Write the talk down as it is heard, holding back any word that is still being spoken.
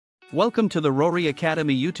Welcome to the Rory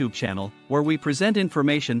Academy YouTube channel, where we present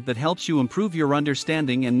information that helps you improve your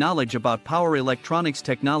understanding and knowledge about power electronics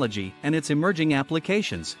technology and its emerging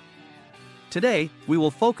applications. Today, we will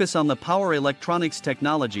focus on the power electronics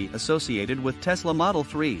technology associated with Tesla Model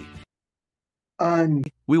 3.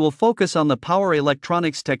 We will focus on the power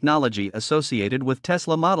electronics technology associated with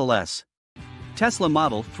Tesla Model S. Tesla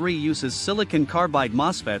Model 3 uses silicon carbide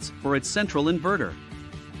MOSFETs for its central inverter.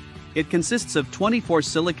 It consists of 24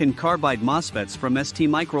 silicon carbide MOSFETs from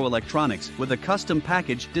STMicroelectronics with a custom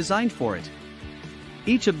package designed for it.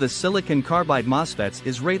 Each of the silicon carbide MOSFETs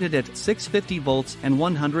is rated at 650 volts and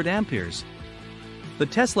 100 amperes. The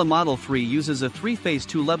Tesla Model 3 uses a three-phase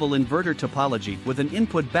two-level inverter topology with an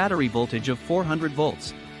input battery voltage of 400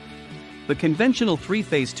 volts. The conventional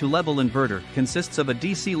three-phase two-level inverter consists of a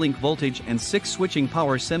DC link voltage and 6 switching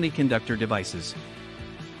power semiconductor devices.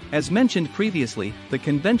 As mentioned previously, the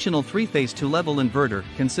conventional three-phase two-level inverter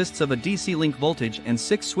consists of a DC link voltage and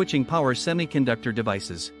 6 switching power semiconductor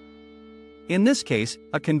devices. In this case,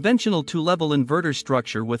 a conventional two-level inverter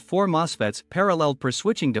structure with 4 MOSFETs paralleled per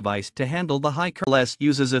switching device to handle the high current Model S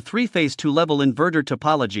uses a three-phase two-level inverter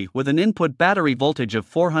topology with an input battery voltage of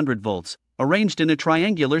 400 volts, arranged in a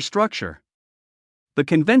triangular structure. The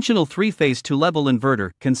conventional three-phase two-level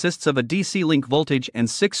inverter consists of a DC link voltage and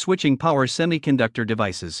 6 switching power semiconductor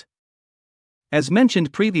devices. As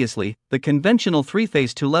mentioned previously, the conventional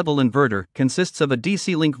three-phase two-level inverter consists of a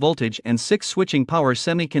DC link voltage and 6 switching power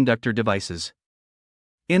semiconductor devices.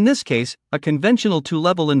 In this case, a conventional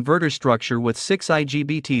two-level inverter structure with 6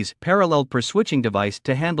 IGBTs paralleled per switching device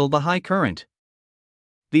to handle the high current.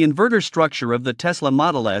 The inverter structure of the Tesla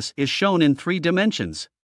Model S is shown in 3 dimensions.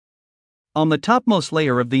 On the topmost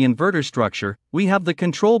layer of the inverter structure, we have the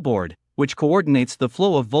control board, which coordinates the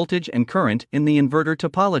flow of voltage and current in the inverter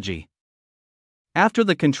topology. After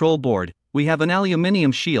the control board, we have an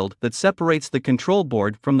aluminum shield that separates the control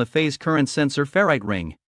board from the phase current sensor ferrite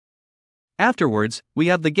ring. Afterwards, we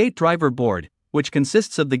have the gate driver board, which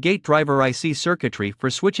consists of the gate driver IC circuitry for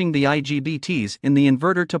switching the IGBTs in the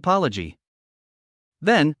inverter topology.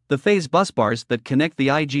 Then, the phase busbars that connect the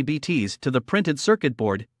IGBTs to the printed circuit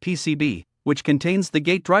board, PCB, which contains the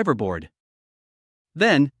gate driver board.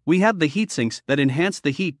 Then, we have the heatsinks that enhance the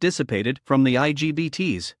heat dissipated from the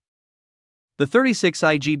IGBTs. The 36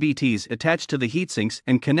 IGBTs attached to the heatsinks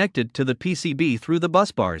and connected to the PCB through the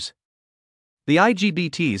busbars. The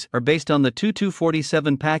IGBTs are based on the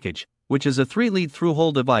 2247 package, which is a 3-lead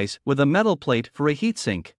through-hole device with a metal plate for a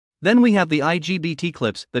heatsink. Then we have the IGBT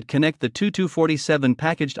clips that connect the 2247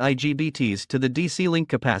 packaged IGBTs to the DC link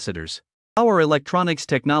capacitors. Power electronics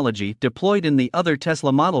technology deployed in the other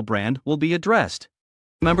Tesla model brand will be addressed.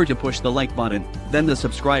 Remember to push the like button, then the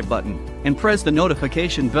subscribe button, and press the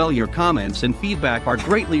notification bell. Your comments and feedback are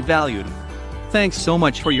greatly valued. Thanks so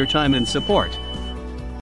much for your time and support.